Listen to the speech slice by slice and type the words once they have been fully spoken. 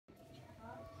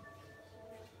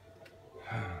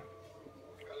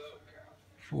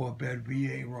4-bed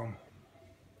VA room.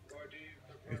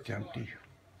 It's empty.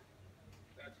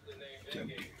 It's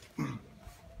empty.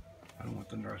 I don't want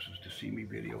the nurses to see me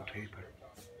videotape it.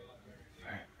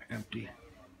 Empty.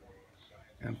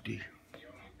 Empty.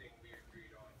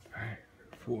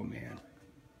 4-man.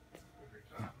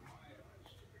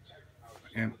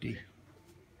 Empty.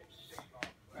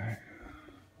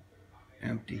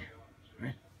 Empty.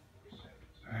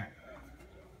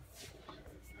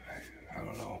 I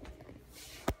don't know.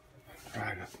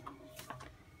 Try to.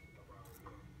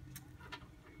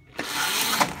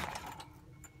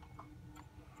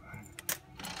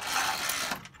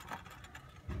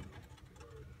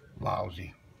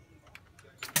 Lousy.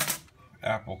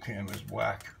 Apple cam is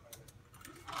whack.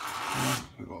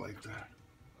 We go like that.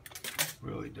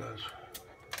 Really does.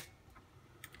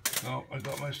 So I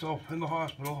got myself in the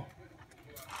hospital.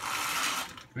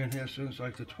 Been here since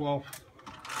like the 12th,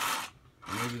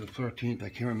 maybe the 13th, I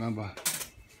can't remember.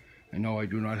 I know I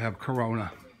do not have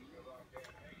corona.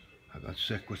 I got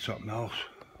sick with something else.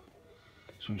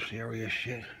 Some serious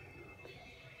shit.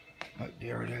 But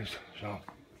there it is. So,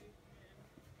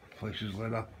 place is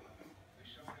lit up.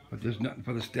 But there's nothing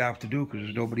for the staff to do because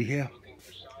there's nobody here.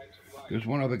 There's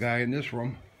one other guy in this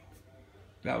room.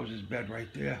 That was his bed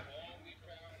right there.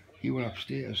 He went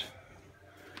upstairs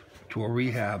to a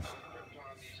rehab.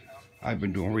 I've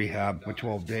been doing rehab for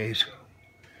 12 days.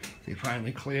 They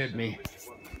finally cleared me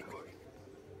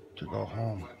to go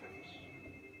home.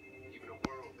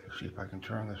 Let's see if I can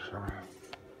turn this around.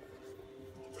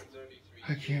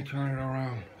 I can't turn it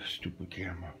around. Stupid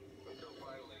camera.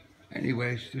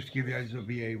 Anyways, just to give you guys a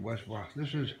VA West Rock.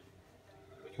 This is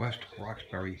West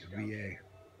Roxbury VA.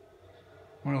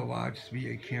 One of the largest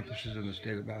VA campuses in the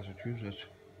state of Massachusetts.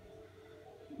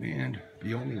 And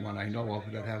the only one I know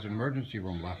of that has an emergency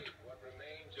room left.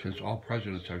 Since all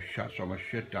presidents have shut so much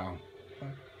shit down. But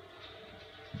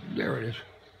there it is.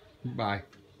 Bye.